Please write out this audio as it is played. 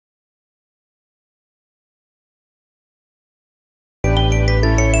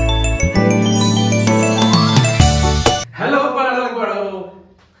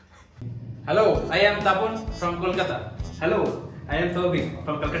I am Tapon from Kolkata. Hello, I am Saubik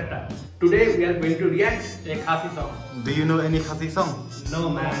from Kolkata. Today we are going to react A khasi song. Do you know any Khasi song? No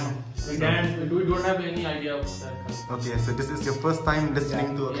man. We don't have any idea of that khasi. Okay, so this is your first time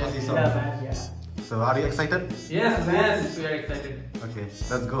listening to a Yes, Khasi song. Yeah, man, yeah. So are you excited? Yes, we are excited. Okay,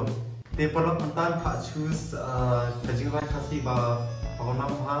 let's go. Te perlu pentan Pak choose jingrwai khasi ba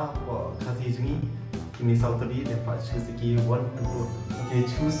pagonam ha khasi jingi kini sautadi te Pak choose ki 1 to 4. Okay,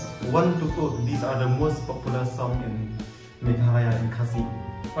 choose 1 to 4. These are the most popular song in Meghalaya in Khasi.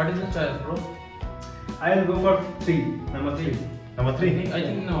 What is the choice, bro? I will go for 3. Number 3. Number 3. I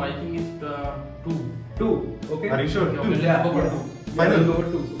think no. I think it's 2. 2. Okay. Are you sure? Okay, Two? let's go for 2. Final. Go for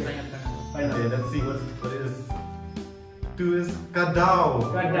 2. Okay, let's see what it is. 2 is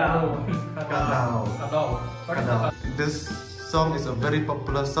Kadao. Kadao. Kadao. What is the Kadao. khasi? This song is a very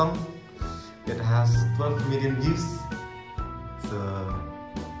popular song. It has 12 million views. So,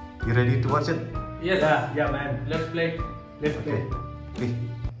 you ready to watch it? Yes. Yeah, man. Let's play it. Let's play. Okay.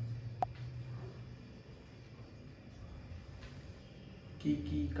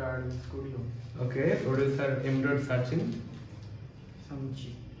 Kiki Card Studio. Okay, producer Imran searching.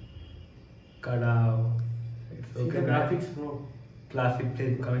 Samchi. Kadao. It's See okay. the graphics, bro. Classic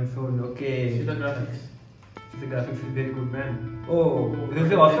tape coming soon. Okay. See the graphics. The graphics is very good, man. Oh, this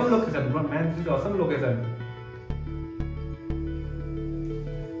is an awesome location, bro, man. This is an awesome location.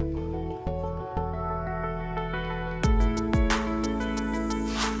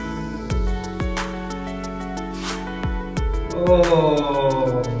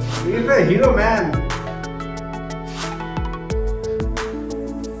 Oh, he's a hero, man.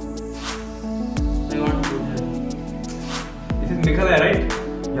 I want to do that. This is Meghalaya, right?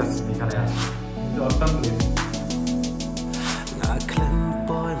 Yes, Meghalaya. This is an awesome place.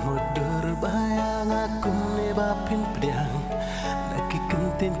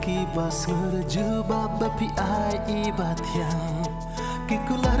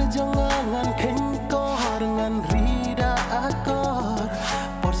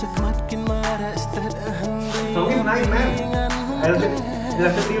 Song is nice, man. I love the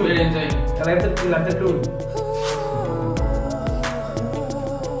tune. We're enjoying. I like the tune.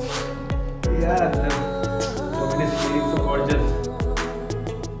 Yeah, the woman is feeling so gorgeous.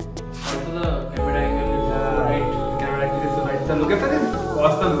 Also the camera angle is Right, the camera angle is so nice. The location is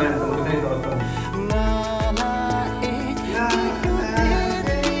awesome, man. The location is awesome.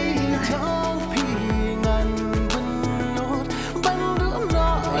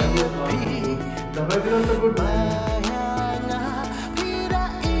 The vibe is also good. The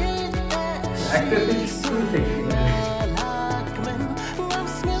actress is too sexy, man.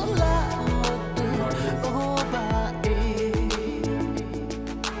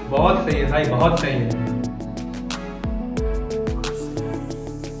 बहुत सही है भाई, बहुत सही है.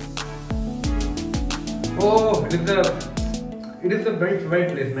 Oh, it is a very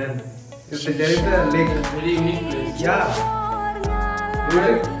place, man. There is a lake. very unique place. Yeah. There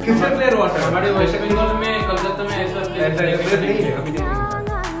is a crystal clear water. हमारे waste Bengal में कलकत्ता में ऐसा place नहीं है, कभी नहीं है.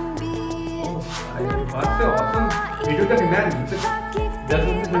 Oh, बहुत से awesome. Videography, man. Just the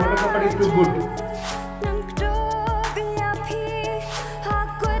cinematography is too good.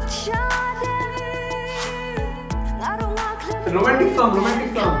 Romantic song.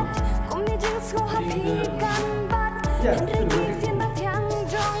 Yeah, it's a romantic song.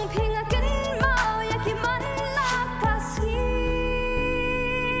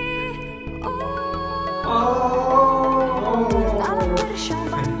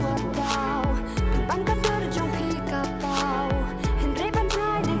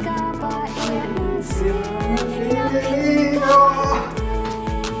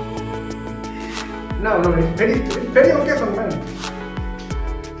 No, it's very okay song, man.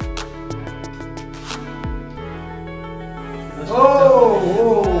 Oh,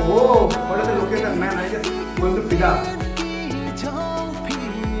 what is the location, man? I just going to Pida.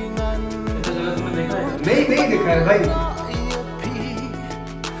 ऐसा जगह तुमने देखा है? नहीं देखा है भाई.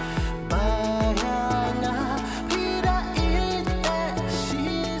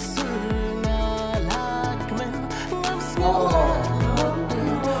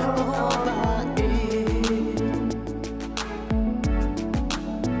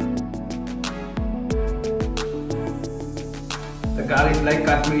 The girl is like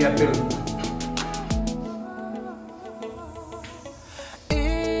Kashmiri apple.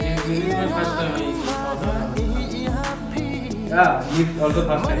 This is my first time I saw that. Yeah, he's also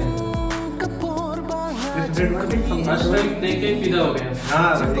first time. This is romantic song. First time देख के फिदा हो गया.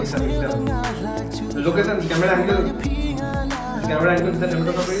 हाँ, एकदम. The location, camera angle, the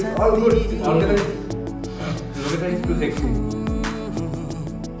cinematography is all good. All the location is too sexy.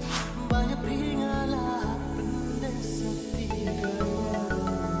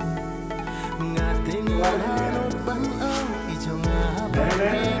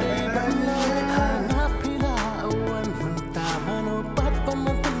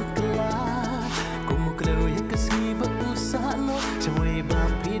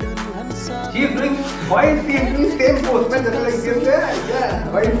 Why is he doing same pose? Man, just like this, yeah.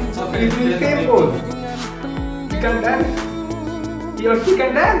 Why is he doing same pose? He can dance. He or she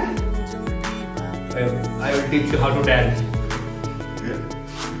can dance. I will teach you how to dance.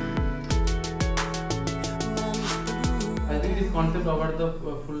 I think this concept about the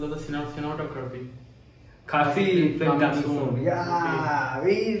full of the cinematography. Khasi film dance. Okay. Yeah,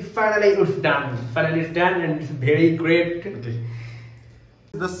 we finally it's done. Finally it's done and it's very great. Okay.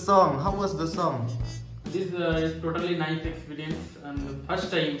 The song, how was the song? This is totally nice experience and first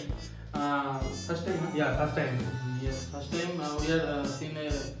time. First time, huh? Yeah, first time. Yes, first time we are seen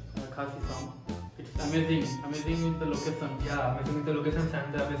a Khasi song. It's amazing with the location. Yeah, amazing with the locations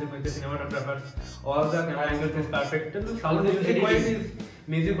and the amazing with the cinematographers. All the camera angles is perfect. The sound music quality is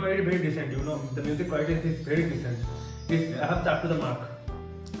very decent. You know, the music quality is very decent. It's up to the mark.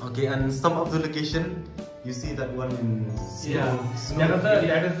 Okay, and some of the location, you see that one in snow.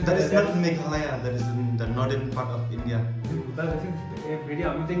 That is not in Meghalaya. That is in the northern part of India. This is a very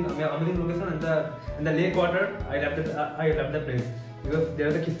amazing location and the lake water. I love the place. Because there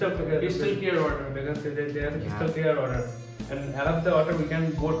is a crystal clear water. Because there is a crystal clear water, and above the water we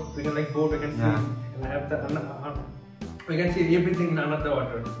can boat, we can swim, and have the we can see everything under the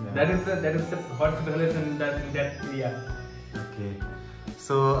water. Yeah. That is the hot specialization in that area. Okay.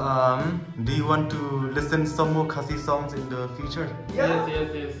 So do you want to listen some more Khasi songs in the future? Yeah.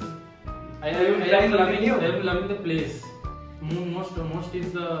 Yes. I am loving the place. Most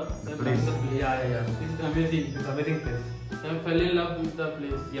is the place. Yeah. It's amazing. It's amazing place. I fell in love with the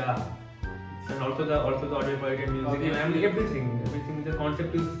place. Yeah. And also the audio quality and music and everything. The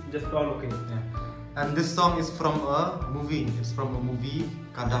concept is just all okay. Yeah. And this song is from a movie. It's from a movie,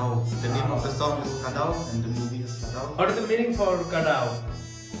 Kadao. The name of the song is Kadao and the movie is Kadao. What is the meaning for Kadao?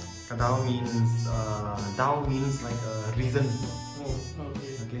 Kadao means, Dao means like a reason. Oh,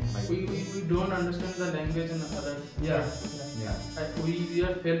 okay. Like we don't understand the language and others. Yeah. We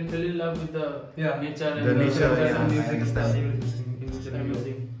are fell in love with the nature and the nature. Yeah, and I understand.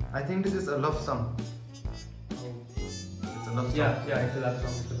 Music. I think this is a love song. It's a love song. Yeah, it's a love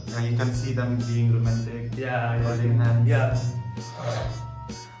song. Yeah, you can see them being romantic. Holding Yeah. hands. Yeah.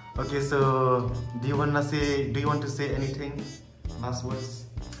 Okay, so do you want to say anything? Last words.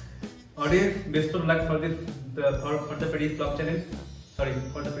 Audience, best of luck for this for the Pedis vlog channel. Sorry,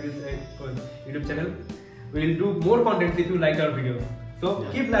 for the Pedis YouTube channel. We will do more content if you like our videos. So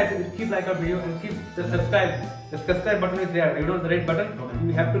keep like our video and keep the subscribe. The subscribe button is there. You know the red button.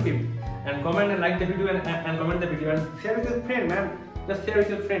 You have to keep and comment and like the video and comment the video and share with your friend, man. Just share with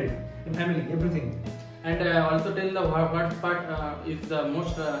your friends and family, everything. And also tell the what part is the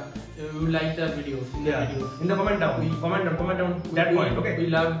most you like the videos. In the comment down. Comment down that point. Okay. We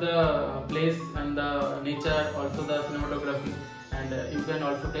love the place and the nature, also the cinematography, and you can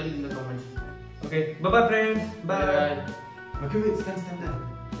also tell in the comments. Okay. Bye friends. Bye. Okay, wait, stand there.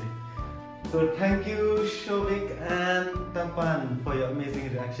 Okay. So thank you Shobik and Tapan for your amazing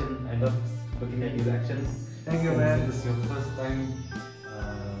reaction. I love looking at your reactions. Thank you, man. This is your first time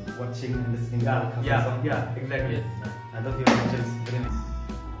watching and listening to the song. Yeah, exactly. Yes. I love your reactions. Very nice.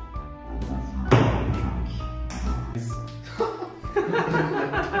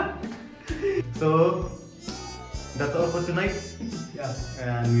 So that's all for tonight. Yeah.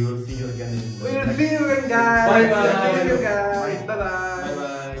 And we will see you again in We will see you again, guys. Bye-bye. See you guys. Bye-bye.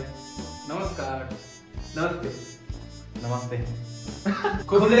 Bye. Namaskar. Namaste. Namaste.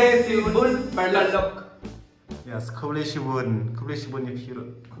 Kuble Sibun Parlalok. Yes, Kuble Shibun. Kuble Shibun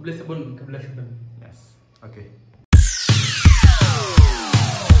Kuble Sabun. Kuble Sibun. Yes. Okay.